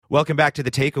Welcome back to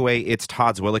The Takeaway. It's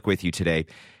Todd Zwillich with you today.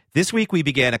 This week, we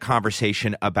began a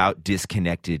conversation about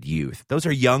disconnected youth. Those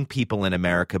are young people in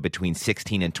America between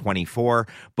 16 and 24,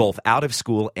 both out of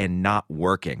school and not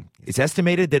working. It's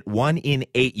estimated that 1 in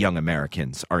 8 young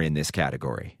Americans are in this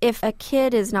category. If a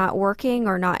kid is not working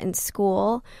or not in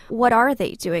school, what are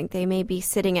they doing? They may be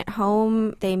sitting at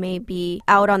home. They may be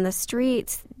out on the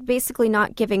streets, basically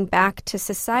not giving back to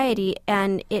society,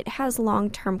 and it has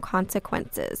long-term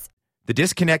consequences. The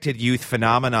disconnected youth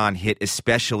phenomenon hit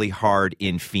especially hard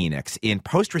in Phoenix. In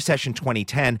post-recession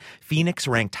 2010, Phoenix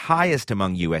ranked highest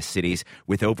among U.S. cities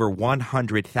with over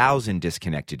 100,000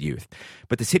 disconnected youth.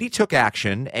 But the city took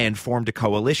action and formed a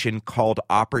coalition called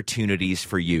Opportunities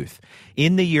for Youth.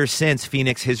 In the years since,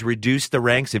 Phoenix has reduced the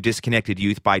ranks of disconnected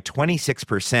youth by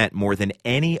 26%, more than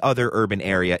any other urban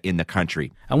area in the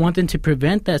country. I want them to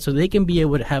prevent that so they can be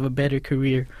able to have a better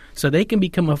career, so they can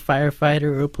become a firefighter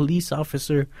or a police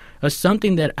officer or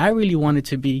something that I really wanted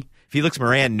to be. Felix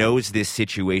Moran knows this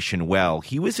situation well.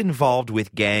 He was involved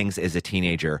with gangs as a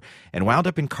teenager and wound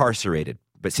up incarcerated.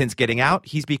 But since getting out,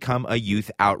 he's become a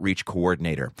youth outreach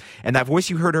coordinator. And that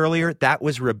voice you heard earlier, that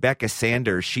was Rebecca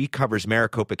Sanders. She covers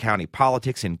Maricopa County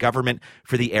politics and government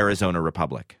for the Arizona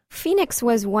Republic. Phoenix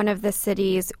was one of the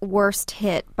cities worst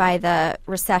hit by the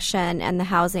recession and the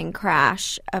housing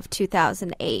crash of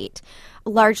 2008,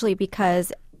 largely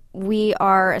because we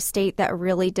are a state that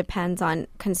really depends on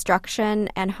construction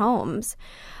and homes.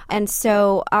 And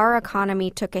so our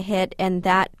economy took a hit, and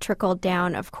that trickled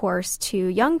down, of course, to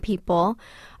young people.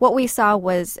 What we saw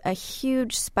was a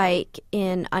huge spike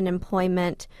in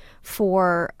unemployment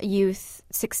for youth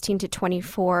 16 to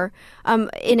 24.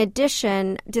 In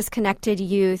addition, disconnected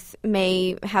youth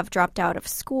may have dropped out of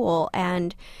school.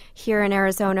 And here in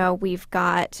Arizona, we've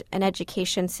got an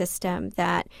education system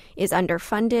that is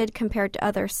underfunded compared to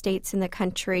other states in the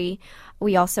country.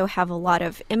 We also have a lot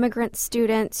of immigrant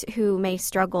students who may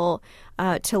struggle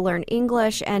to learn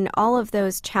English, and all of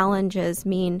those challenges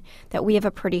mean that we have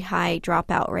a pretty high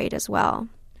dropout rate as well.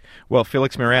 Well,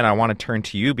 Felix Moran, I want to turn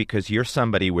to you because you're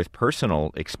somebody with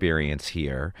personal experience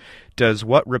here. Does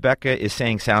what Rebecca is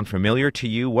saying sound familiar to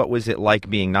you? What was it like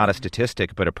being not a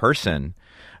statistic but a person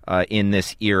in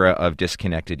this era of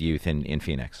disconnected youth in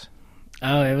Phoenix?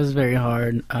 Oh, it was very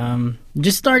hard.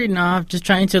 Just starting off, just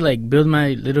trying to build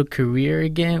my little career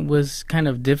again was kind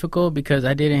of difficult because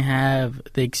I didn't have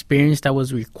the experience that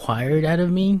was required out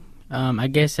of me. I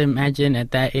guess imagine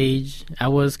at that age, I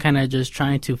was kind of just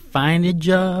trying to find a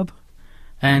job.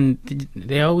 And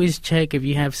they always check if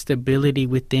you have stability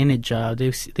within a job.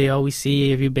 They always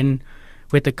see if you've been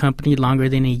with the company longer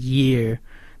than a year.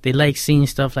 They like seeing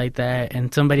stuff like that.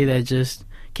 And somebody that just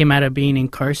came out of being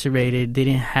incarcerated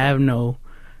didn't have no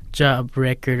job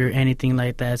record or anything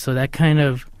like that. So that kind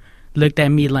of looked at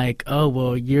me like, oh,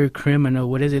 well, you're a criminal.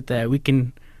 What is it that we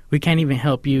can't even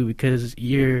help you because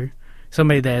you're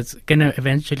somebody that's going to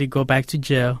eventually go back to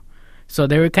jail. So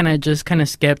they were kind of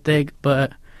skeptic,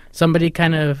 but somebody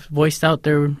kind of voiced out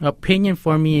their opinion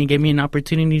for me and gave me an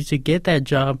opportunity to get that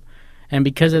job. And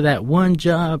because of that one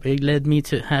job, it led me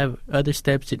to have other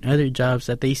steps in other jobs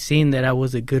that they seen that I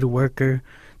was a good worker.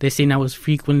 They seen I was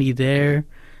frequently there.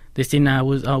 They seen I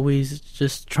was always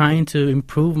just trying to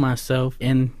improve myself.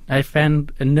 And I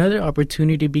found another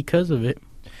opportunity because of it.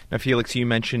 Now, Felix, you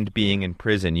mentioned being in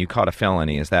prison. You caught a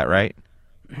felony, is that right?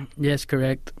 Yes,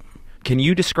 correct. Can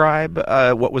you describe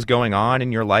what was going on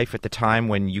in your life at the time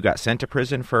when you got sent to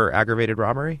prison for aggravated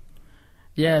robbery?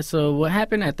 Yeah, so what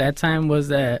happened at that time was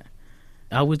that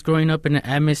I was growing up in an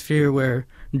atmosphere where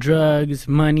drugs,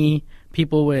 money,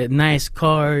 people with nice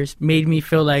cars made me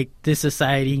feel like this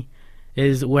society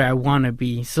is where I want to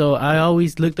be. So I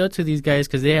always looked up to these guys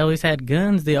because they always had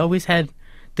guns. They always had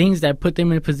things that put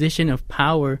them in a position of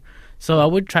power. So I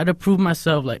would try to prove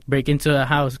myself, like break into a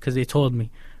house because they told me,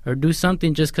 or do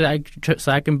something just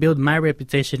so I can build my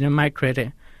reputation and my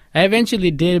credit. I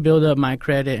eventually did build up my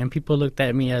credit, and people looked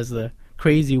at me as the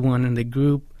crazy one in the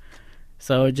group.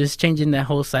 So just changing that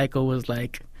whole cycle was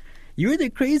like, you're the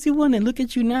crazy one, and look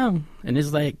at you now. And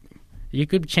it's like, you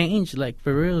could change, like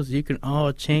for reals. You can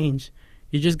all change.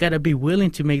 You just got to be willing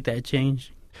to make that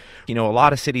change. You know, a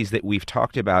lot of cities that we've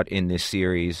talked about in this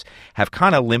series have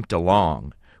kind of limped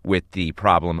along with the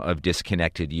problem of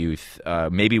disconnected youth,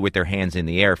 maybe with their hands in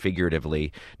the air,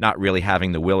 figuratively, not really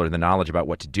having the will or the knowledge about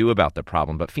what to do about the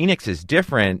problem. But Phoenix is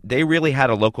different. They really had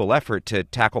a local effort to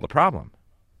tackle the problem.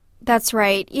 That's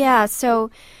right. Yeah.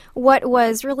 So what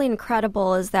was really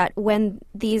incredible is that when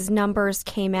these numbers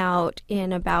came out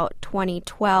in about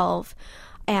 2012,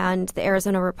 and the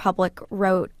Arizona Republic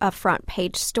wrote a front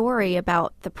page story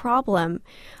about the problem,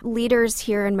 leaders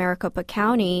here in Maricopa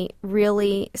County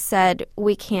really said,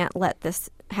 we can't let this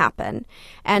happen.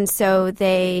 And so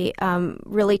they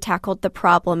really tackled the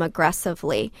problem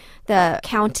aggressively. The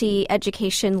county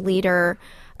education leader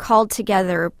called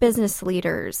together business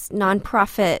leaders,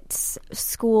 nonprofits,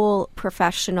 school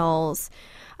professionals,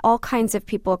 all kinds of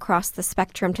people across the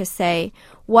spectrum to say,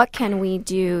 what can we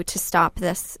do to stop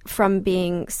this from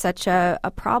being such a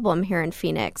problem here in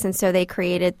Phoenix? And so they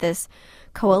created this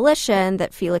coalition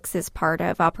that Felix is part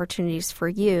of, Opportunities for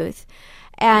Youth.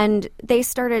 And they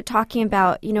started talking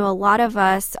about, a lot of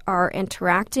us are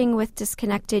interacting with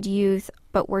disconnected youth,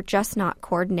 but we're just not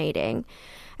coordinating.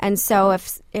 And so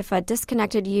if a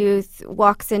disconnected youth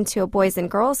walks into a Boys and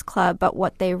Girls Club, but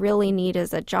what they really need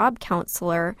is a job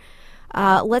counselor,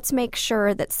 let's make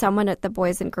sure that someone at the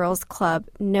Boys and Girls Club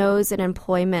knows an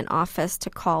employment office to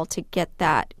call to get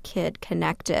that kid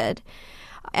connected.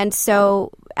 And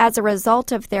so as a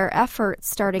result of their efforts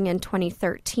starting in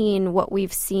 2013, what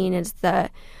we've seen is the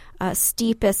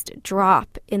steepest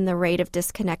drop in the rate of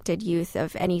disconnected youth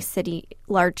of any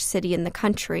large city in the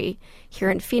country. Here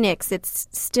in Phoenix, it's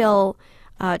still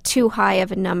too high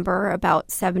of a number,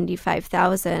 about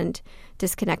 75,000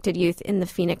 disconnected youth in the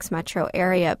Phoenix metro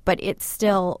area, but it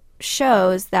still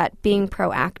shows that being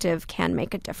proactive can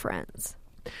make a difference.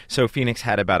 So Phoenix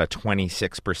had about a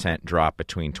 26% drop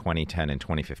between 2010 and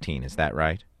 2015. Is that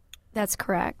right? That's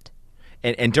correct.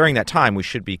 And during that time, we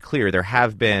should be clear, there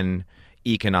have been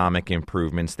economic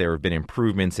improvements. There have been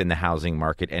improvements in the housing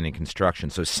market and in construction.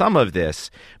 So some of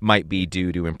this might be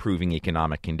due to improving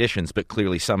economic conditions, but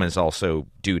clearly some is also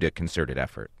due to concerted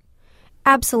effort.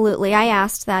 Absolutely. I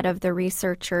asked that of the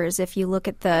researchers. If you look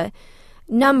at the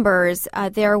numbers,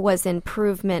 there was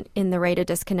improvement in the rate of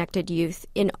disconnected youth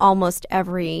in almost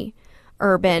every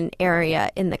urban area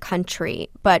in the country.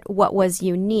 But what was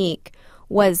unique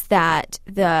was that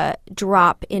the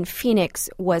drop in Phoenix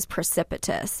was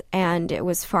precipitous, and it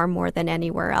was far more than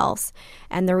anywhere else.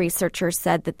 And the researchers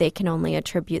said that they can only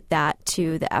attribute that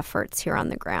to the efforts here on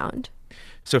the ground.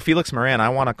 So Felix Moran, I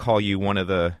want to call you one of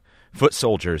the foot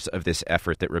soldiers of this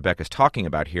effort that Rebecca's talking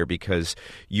about here, because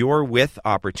you're with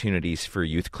Opportunities for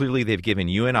Youth. Clearly, they've given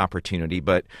you an opportunity,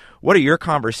 but what are your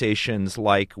conversations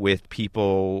like with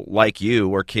people like you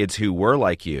or kids who were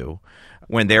like you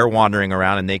when they're wandering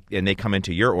around and they come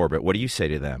into your orbit? What do you say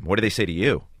to them? What do they say to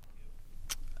you?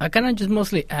 I kind of just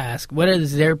mostly ask, what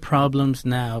is their problems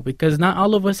now? Because not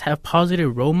all of us have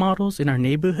positive role models in our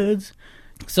neighborhoods.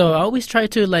 So I always try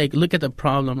to look at the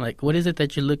problem, what is it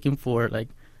that you're looking for?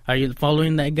 Are you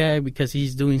following that guy because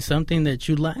he's doing something that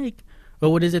you like?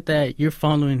 Or what is it that you're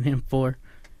following him for?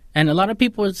 And a lot of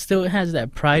people still has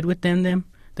that pride within them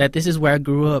that this is where I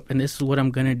grew up and this is what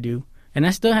I'm going to do. And I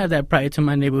still have that pride to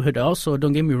my neighborhood also,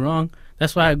 don't get me wrong.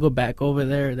 That's why I go back over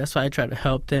there. That's why I try to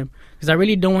help them. Because I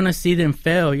really don't want to see them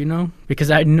fail, Because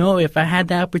I know if I had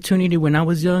that opportunity when I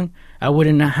was young, I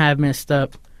wouldn't have messed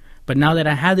up. But now that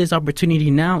I have this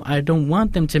opportunity now, I don't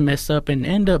want them to mess up and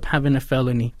end up having a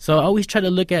felony. So I always try to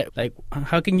look at,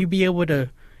 how can you be able to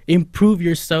improve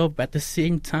yourself, but at the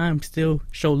same time still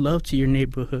show love to your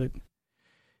neighborhood?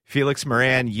 Felix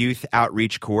Moran, Youth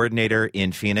Outreach Coordinator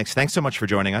in Phoenix. Thanks so much for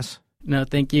joining us. No,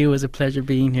 thank you. It was a pleasure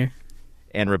being here.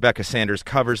 And Rebecca Sanders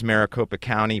covers Maricopa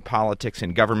County politics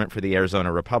and government for the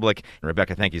Arizona Republic.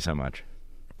 Rebecca, thank you so much.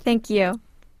 Thank you.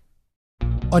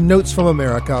 On Notes from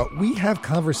America, we have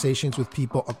conversations with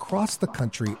people across the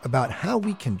country about how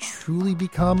we can truly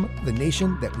become the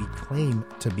nation that we claim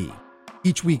to be.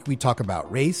 Each week, we talk about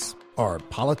race, our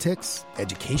politics,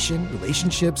 education,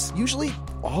 relationships, usually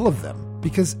all of them,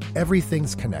 because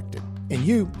everything's connected. And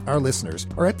you, our listeners,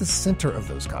 are at the center of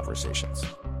those conversations.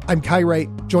 I'm Kai Wright.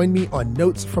 Join me on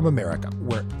Notes from America,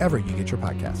 wherever you get your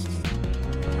podcasts.